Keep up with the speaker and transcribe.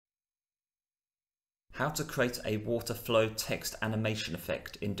How to create a water flow text animation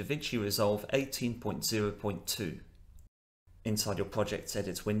effect in DaVinci Resolve 18.0.2. Inside your project's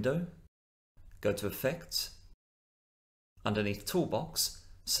edit window, go to Effects. Underneath Toolbox,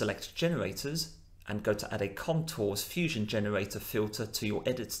 select Generators and go to add a Contours Fusion Generator filter to your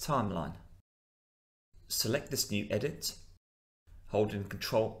edit timeline. Select this new edit, hold in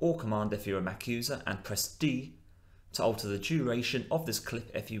Control or Command if you're a Mac user and press D to alter the duration of this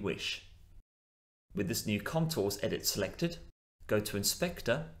clip if you wish. With this new Contours edit selected, go to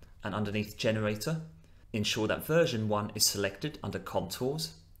Inspector and underneath Generator, ensure that version 1 is selected under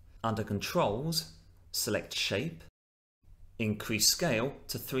Contours. Under Controls, select Shape, increase scale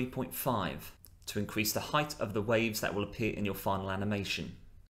to 3.5 to increase the height of the waves that will appear in your final animation.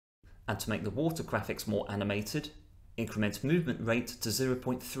 And to make the water graphics more animated, increment movement rate to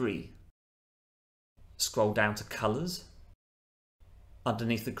 0.3. Scroll down to Colors.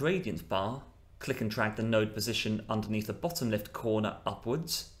 Underneath the gradient bar, click and drag the node position underneath the bottom left corner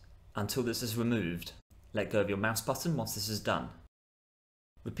upwards until this is removed. Let go of your mouse button once this is done.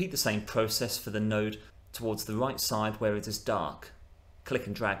 Repeat the same process for the node towards the right side where it is dark. Click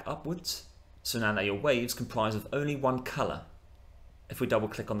and drag upwards, so now that your waves comprise of only one colour. If we double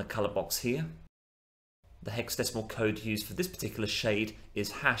click on the colour box here, the hexadecimal code used for this particular shade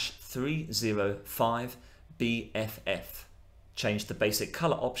is #305BFF. Change the basic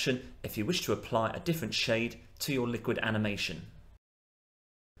colour option if you wish to apply a different shade to your liquid animation.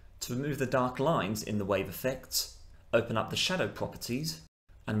 To remove the dark lines in the wave effects, open up the shadow properties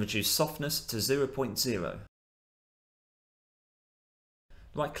and reduce softness to 0.0.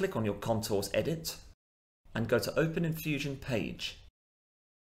 Right click on your Contours edit and go to Open in Fusion page.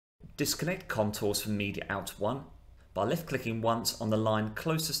 Disconnect Contours from Media Out 1 by left clicking once on the line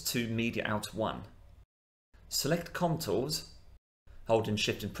closest to Media Out 1. Select Contours, hold in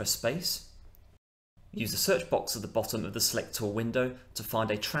Shift and press Space. Use the search box at the bottom of the Select Tool window to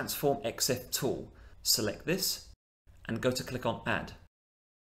find a Transform XF tool. Select this and go to click on Add.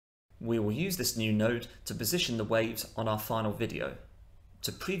 We will use this new node to position the waves on our final video.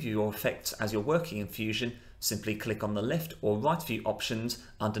 To preview your effects as you're working in Fusion, simply click on the left or right view options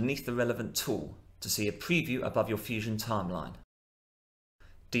underneath the relevant tool to see a preview above your Fusion timeline.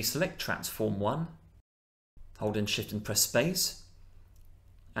 Deselect Transform 1, hold in Shift and press Space,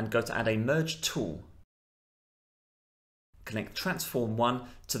 and go to add a Merge tool. Connect Transform 1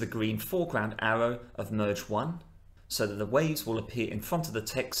 to the green foreground arrow of Merge 1 so that the waves will appear in front of the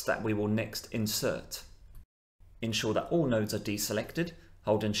text that we will next insert. Ensure that all nodes are deselected,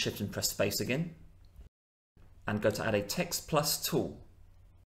 hold in Shift and press Space again, and go to add a Text Plus tool.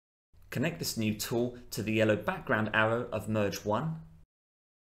 Connect this new tool to the yellow background arrow of Merge 1.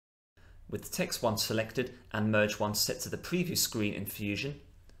 With Text 1 selected and Merge 1 set to the previous screen in Fusion,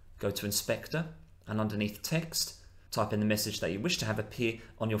 go to Inspector and underneath Text, type in the message that you wish to have appear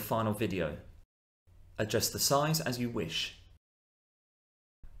on your final video. Adjust the size as you wish.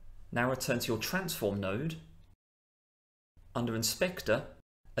 Now return to your Transform node. Under Inspector,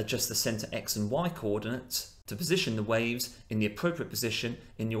 adjust the center X and Y coordinates to position the waves in the appropriate position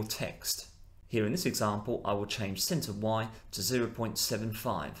in your text. Here in this example, I will change center Y to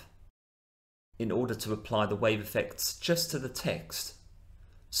 0.75. In order to apply the wave effects just to the text,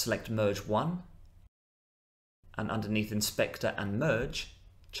 select Merge 1 and underneath Inspector and Merge,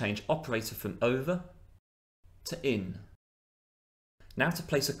 change operator from over to in. Now to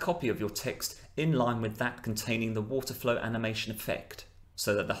place a copy of your text in line with that containing the water flow animation effect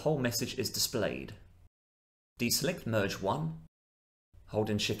so that the whole message is displayed. Deselect Merge 1, hold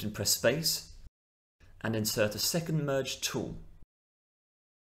in Shift and press Space, and insert a second Merge tool.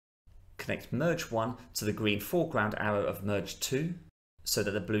 Connect Merge 1 to the green foreground arrow of Merge 2 so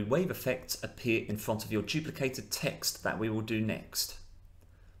that the blue wave effects appear in front of your duplicated text that we will do next.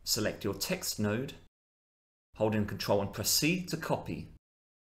 Select your text node, hold in Control and press C to copy.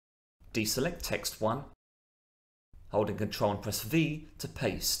 Deselect Text 1, hold in Control and press V to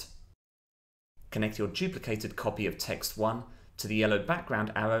paste. Connect your duplicated copy of Text 1 to the yellow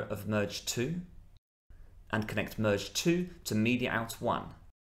background arrow of Merge 2 and connect Merge 2 to Media Out 1.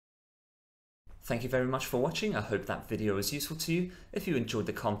 Thank you very much for watching. I hope that video was useful to you. If you enjoyed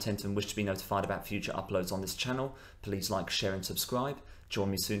the content and wish to be notified about future uploads on this channel, please like, share and subscribe. Join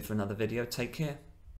me soon for another video. Take care.